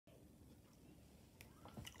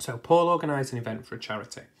So Paul organised an event for a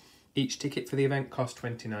charity. Each ticket for the event cost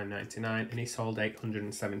 £29.99 and he sold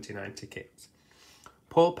 879 tickets.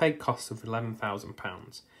 Paul paid costs of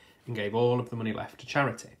 £11,000 and gave all of the money left to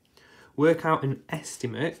charity. Work out an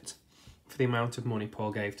estimate for the amount of money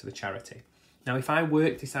Paul gave to the charity. Now, if I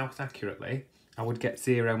worked this out accurately, I would get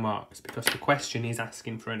 0 marks because the question is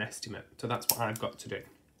asking for an estimate. So that's what I've got to do.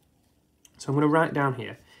 So I'm going to write down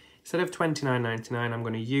here, instead of £29.99, I'm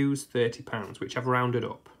going to use £30, which I've rounded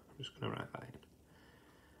up. I'm just going to write that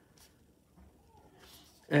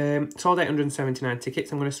in. Sold 879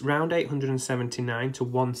 tickets. I'm going to round 879 to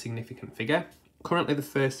one significant figure. Currently, the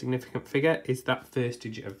first significant figure is that first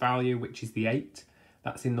digit of value, which is the 8.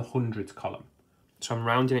 That's in the hundreds column. So I'm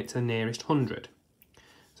rounding it to the nearest 100.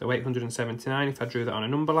 So 879, if I drew that on a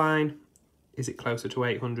number line, is it closer to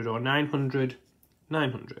 800 or 900?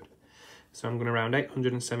 900. So I'm going to round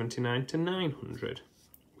 879 to 900,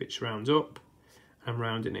 which rounds up. I'm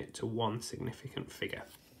rounding it to one significant figure.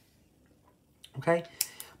 Okay,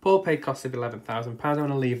 Paul paid costs of £11,000. I'm going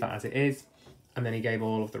to leave that as it is. And then he gave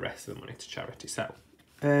all of the rest of the money to charity. So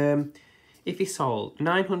if he sold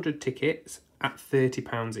 900 tickets at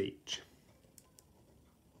 £30 each,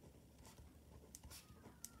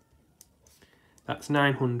 that's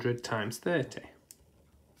 900 times 30.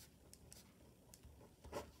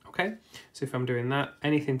 Okay, so if I'm doing that,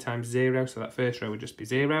 anything times 0, so that first row would just be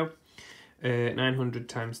 0. 900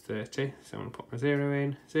 times 30, so I'm going to put my 0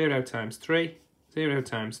 in. 0 times 3, 0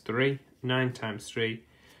 times 3, 9 times 3,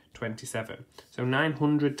 27. So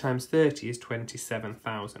 900 times 30 is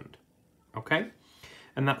 27,000. Okay,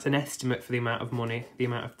 and that's an estimate for the amount of money, the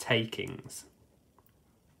amount of takings.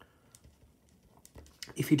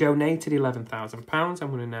 If he donated £11,000, I'm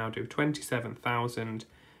going to now do 27,000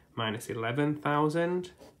 minus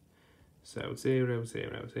 11,000. So 0,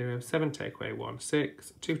 0, 0, 7 take away 1,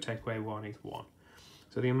 6, 2 take away 1 is 1.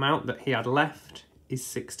 So the amount that he had left is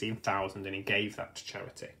 16,000 and he gave that to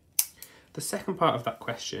charity. The second part of that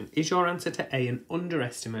question, is your answer to A an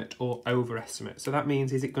underestimate or overestimate? So that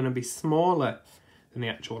means, is it going to be smaller than the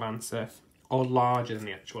actual answer or larger than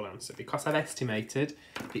the actual answer? Because I've estimated,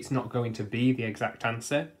 it's not going to be the exact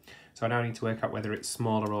answer. So I now need to work out whether it's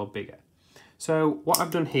smaller or bigger. So what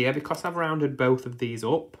I've done here, because I've rounded both of these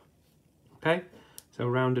up, okay, so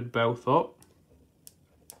rounded both up,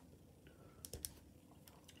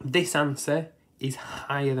 this answer is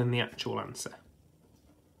higher than the actual answer.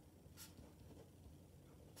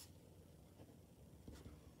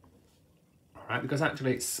 Right, because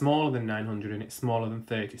actually it's smaller than 900 and it's smaller than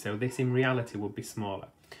 30, so this in reality would be smaller.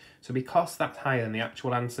 So because that's higher than the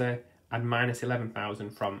actual answer, add minus 11,000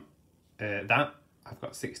 from that, I've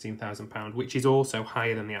got £16,000, which is also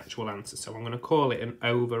higher than the actual answer. So I'm going to call it an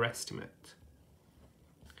overestimate.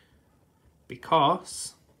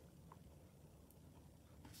 Because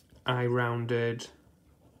I rounded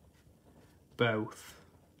both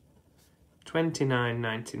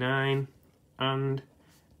 29.99 and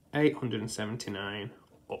 879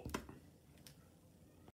 up.